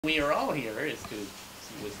We are all here is to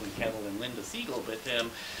see Whistling Kettle and Linda Siegel, but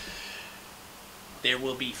there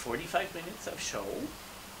will be 45 minutes of show,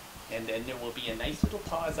 and then there will be a nice little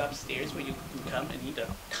pause upstairs where you can come and eat a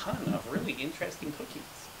ton of really interesting cookies.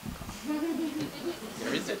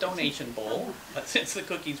 There is a donation bowl, but since the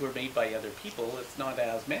cookies were made by other people, it's not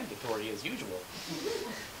as mandatory as usual.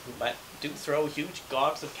 But do throw huge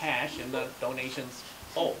gobs of cash in the donations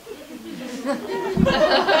bowl. Please,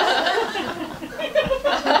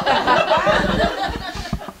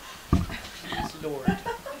 Lord,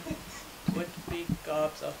 put big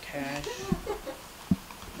gobs of cash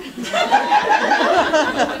in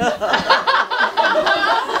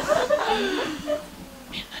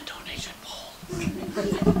the donation bowl.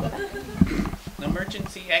 The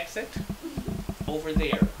emergency exit over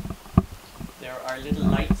there. There are little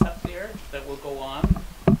lights up there that will go on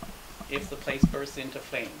if the place bursts into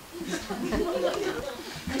flame.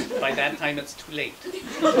 By that time it's too late.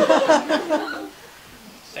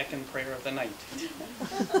 Second prayer of the night. Please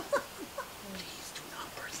do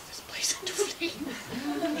not burst this place into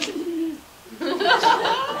flame.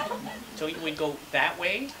 So you would go that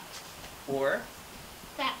way or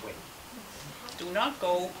that way. Do not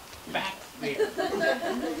go back there.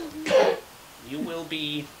 You will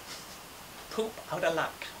be poop out of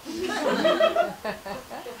luck.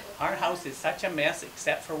 Our house is such a mess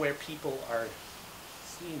except for where people are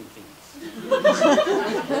seeing things.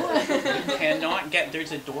 You cannot get,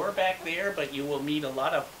 there's a door back there, but you will meet a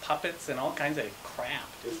lot of puppets and all kinds of crap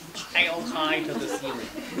just piled high to the ceiling.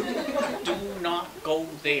 Do not go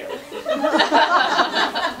there.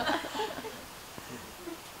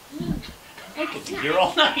 I could be here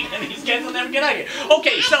all night and these guys will never get out of here.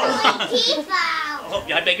 Okay, so. Oh,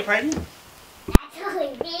 I beg your pardon?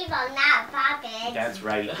 People, not puppets. That's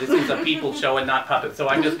right. This is a people show and not puppets. So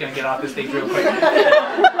I'm just going to get off the stage real quick.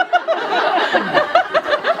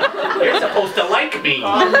 You're supposed to like me.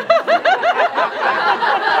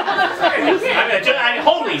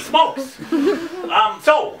 Holy smokes.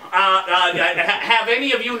 Have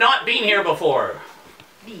any of you not been here before?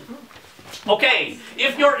 Okay,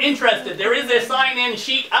 if you're interested, there is a sign-in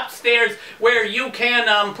sheet upstairs where you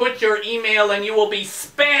can put your email and you will be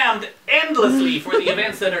spammed endlessly for the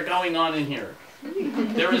events that are going on in here.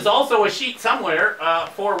 There is also a sheet somewhere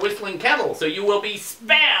for Whistling Kettle, so you will be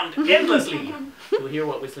spammed endlessly to hear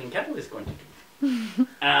what Whistling Kettle is going to do.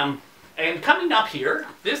 And coming up here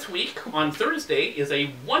this week on Thursday is a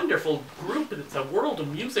wonderful group. It's a world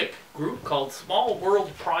music group called Small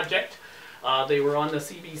World Project. They were on the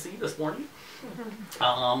CBC this morning.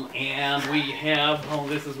 And we have, oh,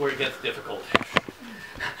 this is where it gets difficult.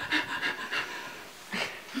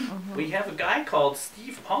 We have a guy called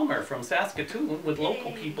Steve Palmer from Saskatoon with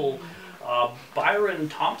local people Byron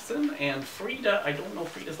Thompson and Frida, I don't know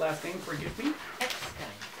Frida's last name, forgive me.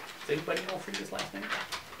 Epstein. Does anybody know Frida's last name?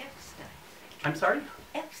 Epstein. I'm sorry?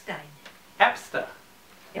 Epstein. Epstein.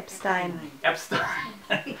 Epstein. Epstein.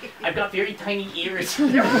 I've got very tiny ears.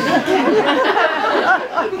 We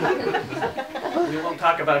won't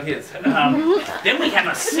talk about his. Then we have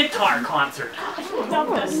a sitar concert. I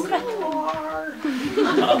love the sitar.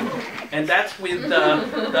 And that's with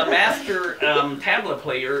the master tabla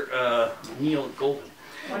player, Neil Golden.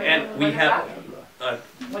 And we have...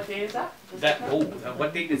 what day is that?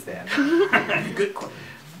 What date is that? Good question.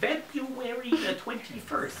 February the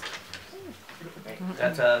 21st.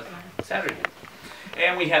 That's a Saturday.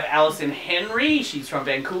 And we have Allison Henry. She's from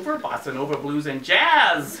Vancouver, Bossa Nova Blues and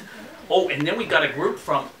Jazz. Oh, and then we got a group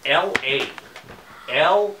from L.A.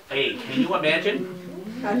 L.A. Can you imagine?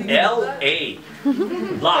 L.A.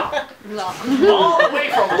 La. All the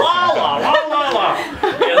way from La.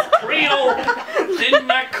 Is Trio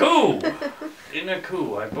Dinaku.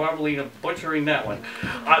 I'm probably butchering that one.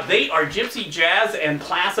 They are gypsy jazz and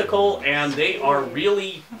classical, and they are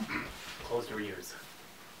really... Close your ears.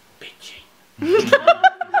 Bitching. They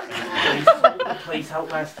sold the place out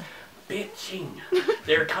last. Bitching.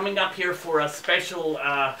 They're coming up here for a special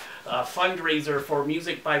fundraiser for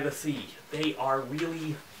Music by the Sea. They are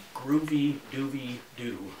really groovy,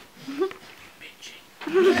 doovy-doo. Bitching.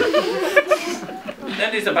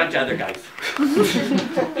 Then there's a bunch of other guys.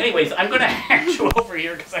 Anyways, I'm going to hand you over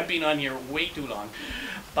here because I've been on here way too long.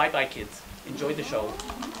 Bye-bye, kids. Enjoy the show.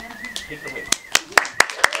 Take it away.